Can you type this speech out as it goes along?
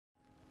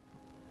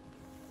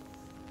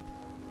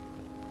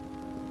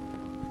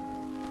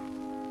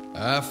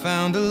I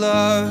found a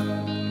love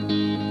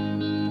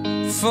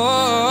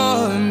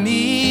for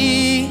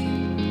me.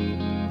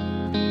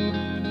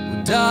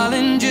 Well,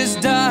 darling, just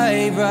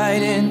dive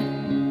right in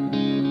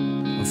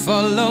and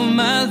follow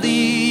my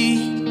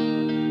lead.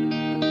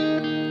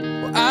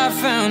 Well, I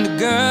found a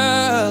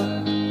girl,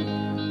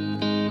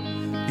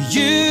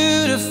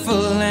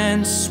 beautiful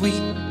and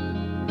sweet.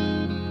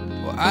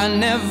 Well, I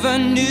never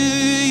knew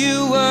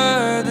you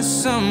were the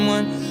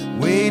someone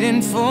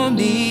waiting for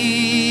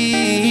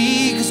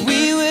me. 'Cause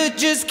we were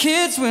just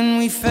kids when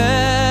we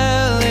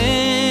fell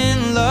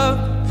in love,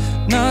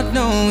 not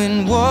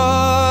knowing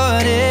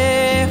what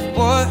it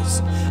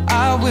was.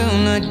 I will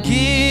not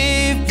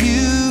give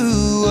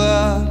you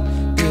up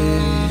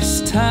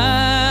this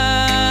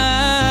time.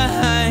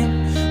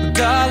 Well,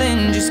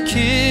 darling, just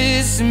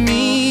kiss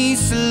me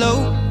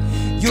slow.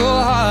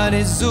 Your heart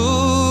is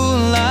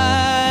all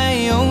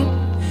I own,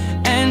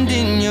 and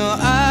in your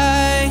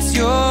eyes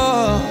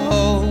you're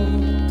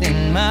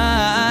holding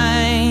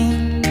mine.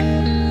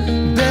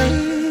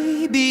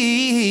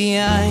 Baby,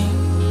 I'm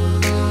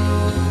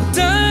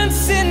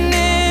dancing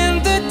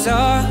in the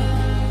dark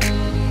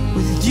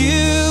with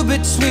you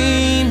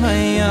between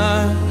my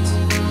arms,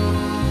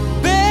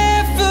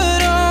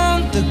 barefoot on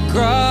the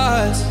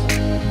grass.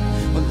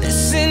 We're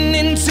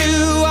listening to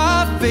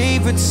our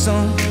favorite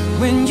song.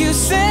 When you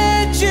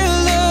said you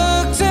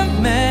looked a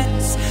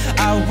mess,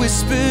 I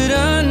whispered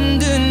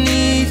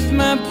underneath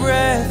my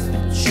breath,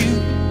 but you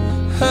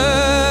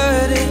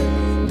heard it.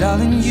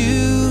 Darling,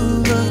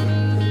 you look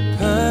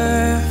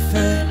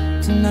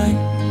perfect tonight.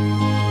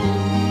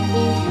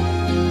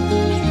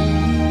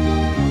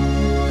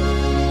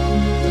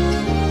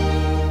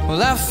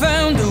 Well, I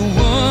found a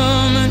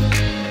woman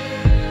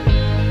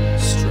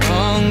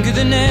stronger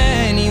than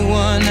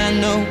anyone I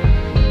know.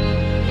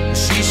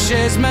 She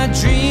shares my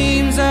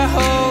dreams. I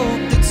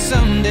hope that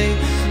someday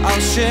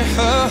I'll share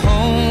her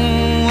home.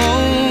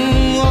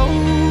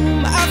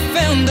 I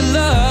found a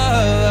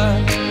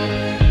love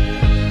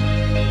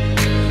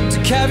to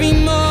carry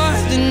more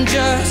than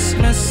just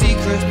my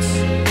secrets,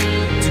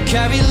 to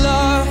carry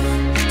love,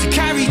 to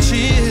carry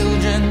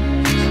children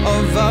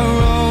of our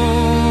own.